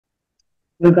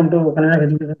Welcome to Canada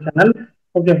education channel.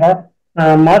 ஓகேப்பா,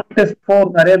 mark test 4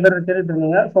 நிறைய பேர் கேட்டுட்டு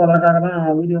இருந்தீங்க. ஸோ அதற்காக தான்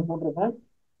வீடியோ போட்டிருக்கோம்.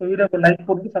 ஸோ வீடியோக்கு லைக்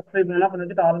போட்டு சப்ஸ்கிரைப் பண்ணலாம்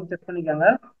பண்ணிட்டு ஆல்ரெடி செக் பண்ணிக்கோங்க.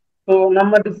 ஸோ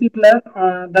நம்ம டிஸ்ட்ரிக்ட்ல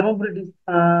தருமபுரி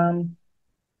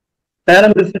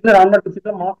சேலம் டிஸ்ட்ரிக்ட்ல ராம்நாத்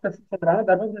டிஸ்ட்ரிக்ட்ல மார்க் டெஸ்ட் சொல்றாங்க.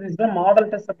 தருமபுரி டிஸ்ட்ரிக்ட்ல மாடல்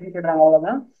டெஸ்ட் அப்படின்னு கேட்கறாங்க.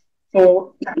 அவ்வளவுதான். ஸோ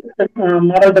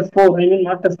மாடல் டெஸ்ட் 4 ஐ மீன்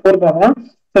மார்க் டெஸ்ட் 4 பார்க்கலாம்.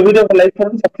 ஸோ வீடியோக்கு லைக்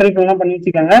போட்டு சப்ஸ்கிரைப் பண்ணலாம் பண்ணி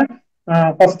வச்சுக்கோங்க.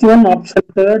 First one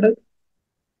option third,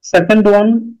 second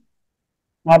one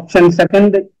option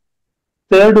second,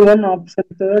 third one option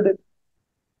third,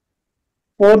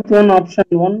 fourth one option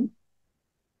one,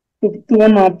 fifth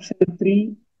one option three,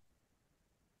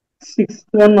 sixth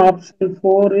one option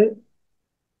four,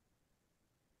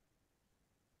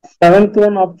 seventh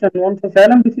one option one. So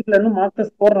Salem டிஸ்ட்ரிக்ட்ல இருந்து mark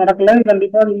score நடக்கல,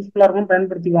 கண்டிப்பா யூஸ்ஃபுல்லா இருக்கும்,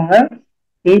 பயன்படுத்திக்கோங்க.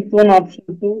 Eighth one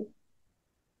option two,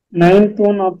 ninth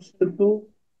one option two,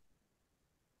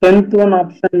 tenth one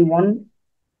option one,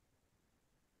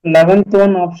 11th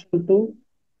one option two,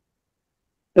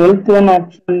 12th one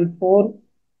option four,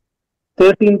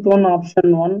 13th one option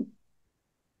one,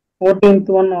 14th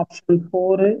one option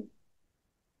four,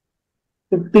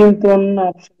 15th one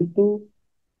option two,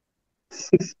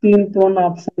 16th one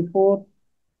option four,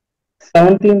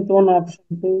 17th one option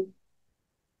two,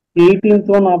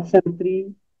 18th one option three,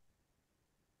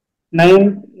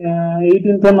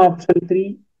 18th one option three,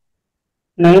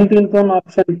 19th one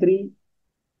option three,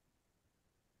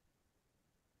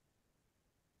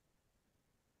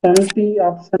 20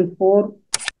 option four,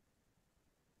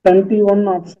 21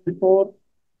 option four,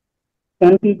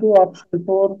 22 option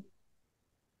four,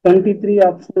 23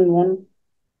 option one,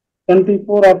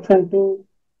 24 option two,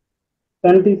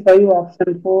 25 option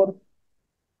four,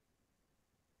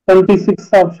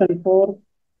 26 option four,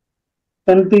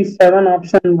 27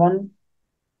 option one,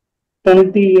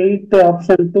 28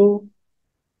 option two,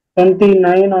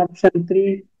 29 option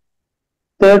three,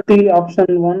 30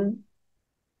 option one,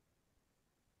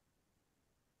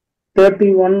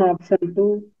 31 option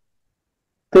two,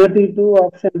 32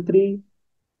 option three,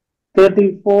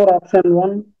 34 option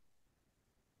one,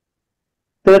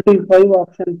 35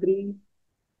 option three,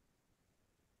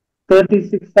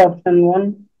 36 option one,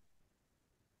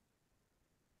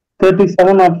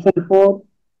 37 option four,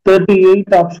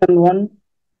 38 option one,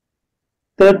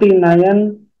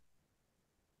 39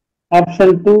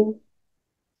 option two,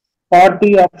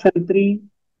 40 option three,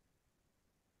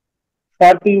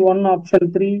 41 option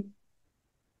three,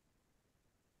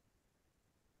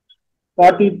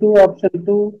 42 option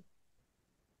two,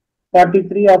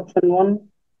 43 option one,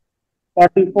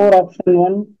 44 option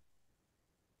one,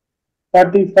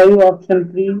 45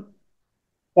 option three,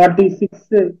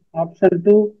 46 option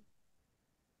two,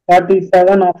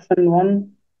 47 option one,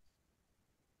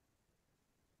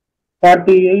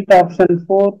 48 option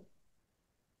four,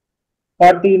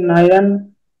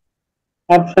 49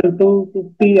 option two,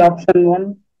 50 option one,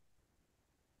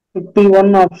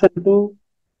 51 option two,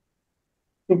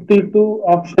 52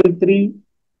 option three,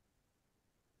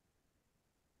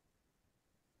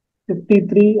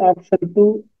 53 option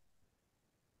two,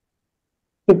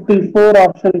 54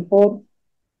 option four,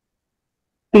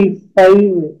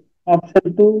 55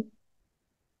 option two,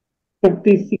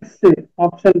 56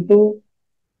 option two,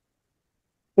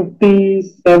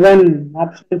 57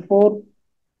 option four,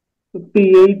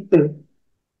 58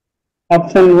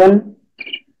 option one,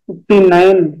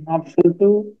 59 option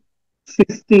two,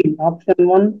 60 option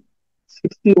one,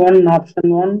 61 option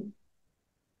one,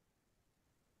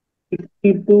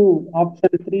 62 option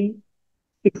three,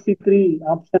 63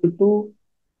 option two,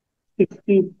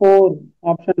 64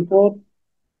 option four,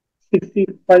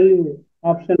 65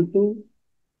 option two,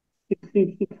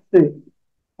 66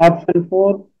 option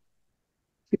four,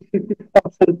 66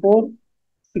 option four,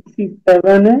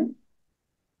 67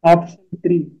 option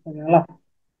three,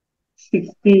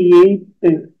 68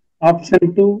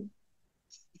 option two,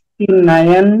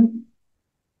 69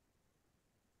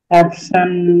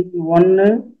 option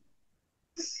one,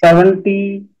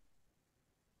 70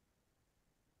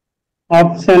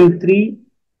 option three,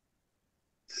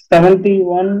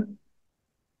 71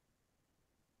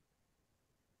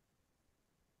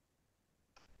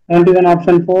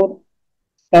 option four,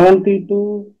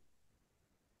 72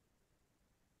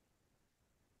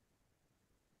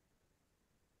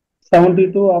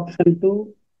 option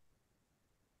two,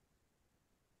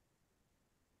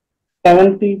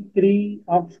 73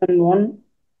 option one,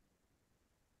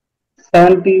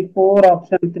 74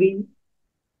 option three,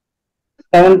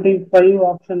 75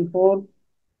 option four,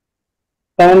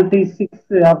 76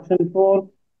 option four,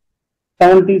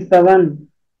 77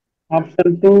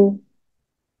 option two,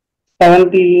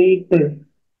 78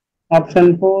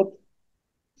 option four,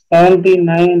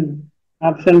 79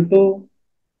 option two,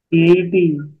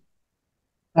 80,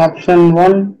 option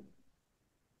 1,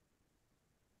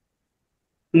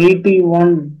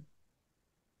 81,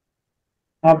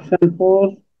 option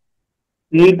 4,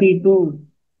 82,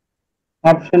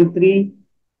 option 3,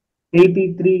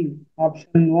 83,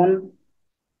 option 1,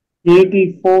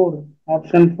 84,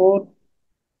 option 4,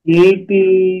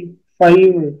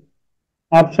 85,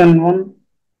 option 1,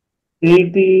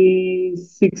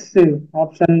 86,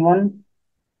 option 1,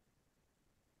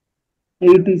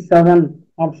 87,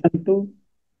 option 2,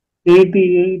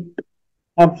 88,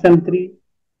 option 3,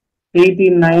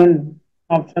 89,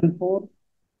 option 4,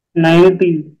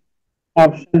 90,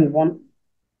 option 1.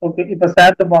 Okay, இப்போ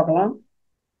சேர்த்து பார்க்கலாம்.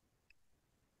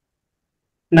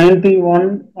 91,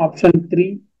 option 3,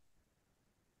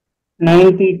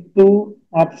 92,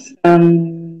 option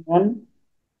 1,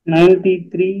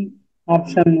 93,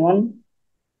 option 1,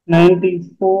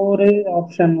 94,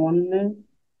 option 1,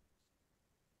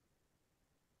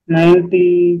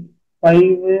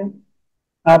 95,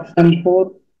 option 4,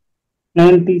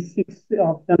 96,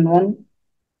 option 1,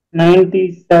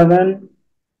 97,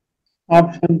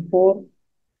 option 4,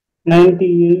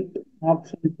 98,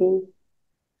 option 2,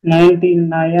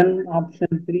 99,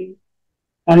 option 3,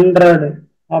 100,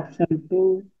 option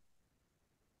 2,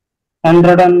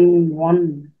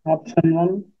 101, option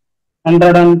 1,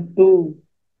 102,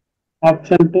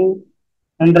 option 2,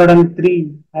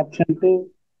 103, option 2,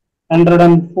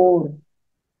 104,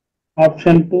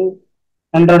 option 2,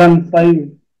 105,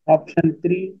 option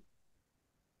 3,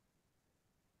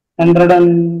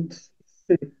 106,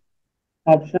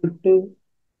 option 2,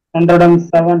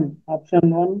 107, option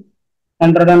 1,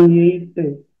 108,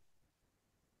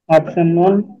 option 1,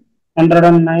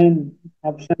 109,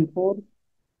 option 4,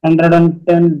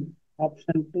 110,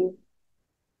 option 2,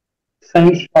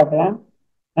 science பார்க்கலாம்.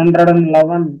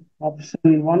 111, option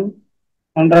 1,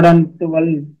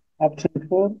 112, option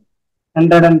 4,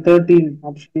 113,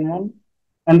 option 1,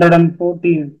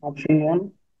 114, option 1,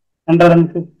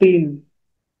 115,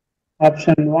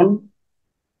 option 1,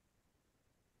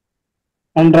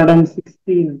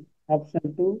 116, option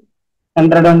 2,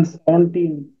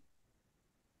 117,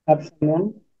 option 1,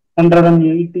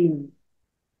 118,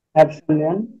 option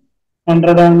 1,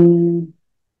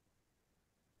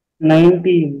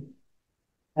 119,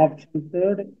 option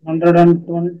 3rd,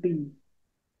 120,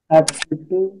 option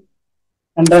 2,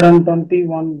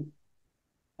 121,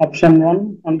 option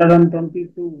 1,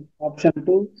 122, option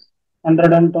 2,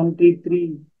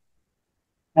 123,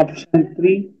 option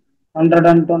 3,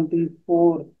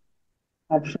 124,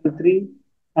 option 3,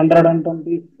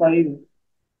 125,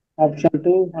 option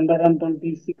 2,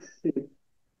 126,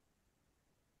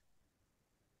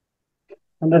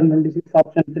 126,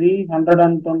 option 3,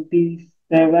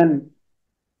 127,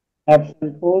 option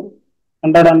 4,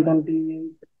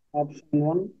 128, option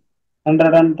 1,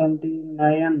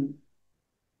 129,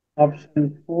 option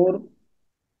 4,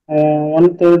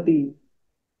 130,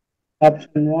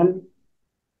 option 1,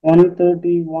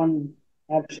 131,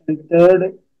 option 3rd,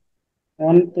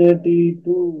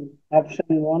 132, option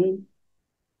 1,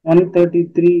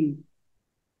 133,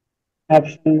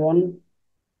 option 1,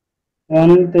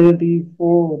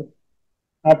 134,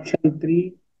 option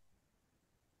 3,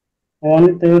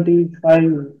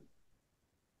 135,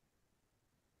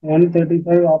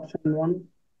 135, option 1,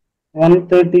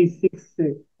 136,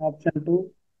 option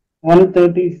 2,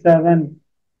 137,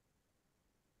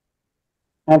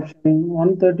 option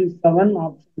 137,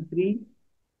 option 3,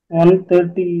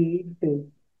 138,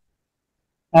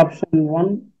 option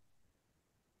 1,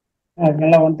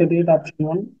 138, option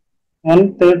 1,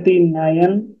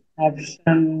 139,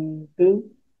 option 2,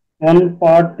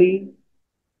 140,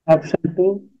 option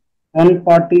 2,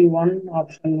 141,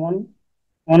 option 1,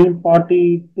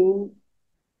 142,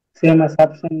 same as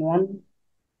option 1,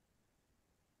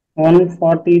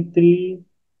 143,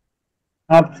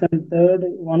 option 3rd,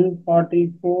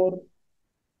 144,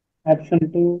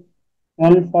 option 2,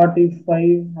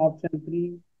 145, option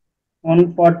 3,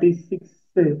 146,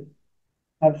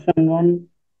 option 1,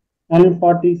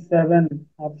 147,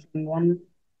 option 1,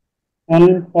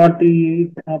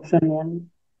 148, option 1,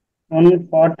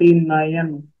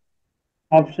 149,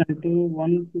 option 2,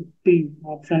 150,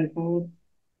 option 4,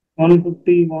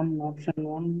 151, option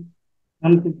 1,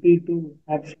 152,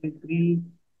 option 3,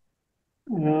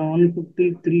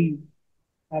 153,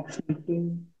 option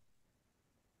 2,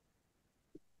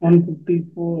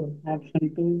 154,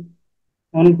 option 2,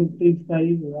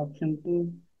 155, option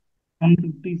 2,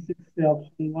 156,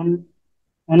 option 1,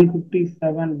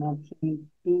 157, option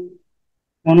 2,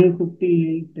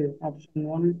 158, option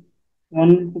 1,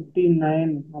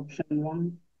 159, option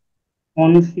 1,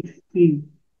 160,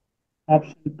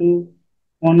 option 2,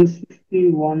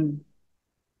 161,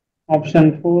 option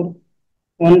 4,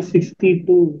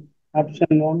 162,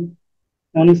 option 1,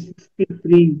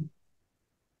 163,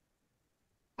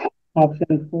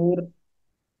 option 4,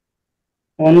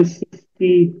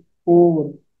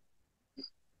 164,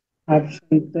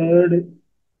 option third,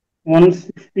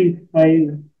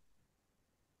 165,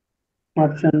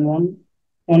 option 1,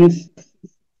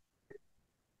 166,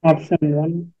 option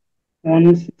 1,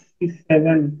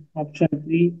 167, option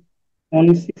 3,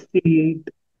 168,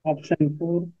 option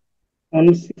 4,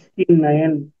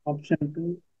 169, option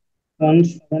 2,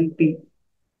 170,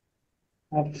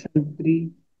 option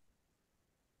 3,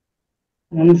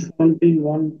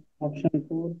 171, option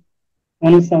 4,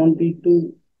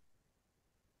 172,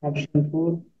 option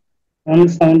 4,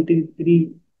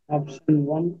 173, option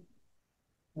 1,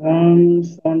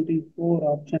 174,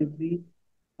 option 3,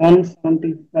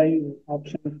 175,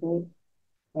 option 4,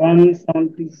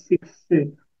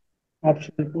 176,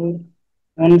 option 4,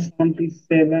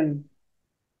 177,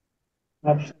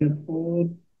 option 4,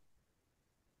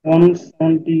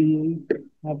 178,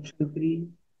 option 3,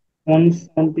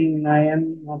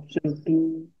 179, option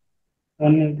 2,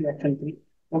 180, option 3.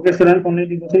 Okay student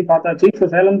 180 question பார்த்தாச்சு. So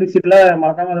Salem டிஸ்ட்ரிக்ட்ல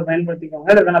மறக்காம அதை பயன்படுத்திக்கோங்க.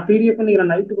 இதுக்கான PDF நீங்க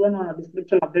நைட்டுக்குள்ள நான்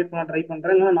description update பண்ண try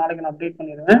பண்றேன், இல்லைன்னா நாளைக்கு நான் அப்டேட்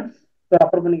பண்ணிடுவேன். ஸோ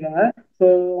அப்புறம் பண்ணிக்கோங்க. ஸோ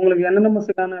உங்களுக்கு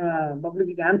என்என்எம்எஸ்க்கான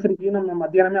பப்ளிக் ஆன்சர் கீ நம்ம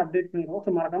மத்தியானமே அப்டேட் பண்ணிடுவோம்.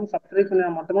 ஸோ மறக்காம சப்ஸ்கிரைப்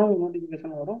பண்ணா மட்டும்தான்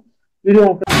நோட்டிஃபிகேஷன் வரும். வீடியோ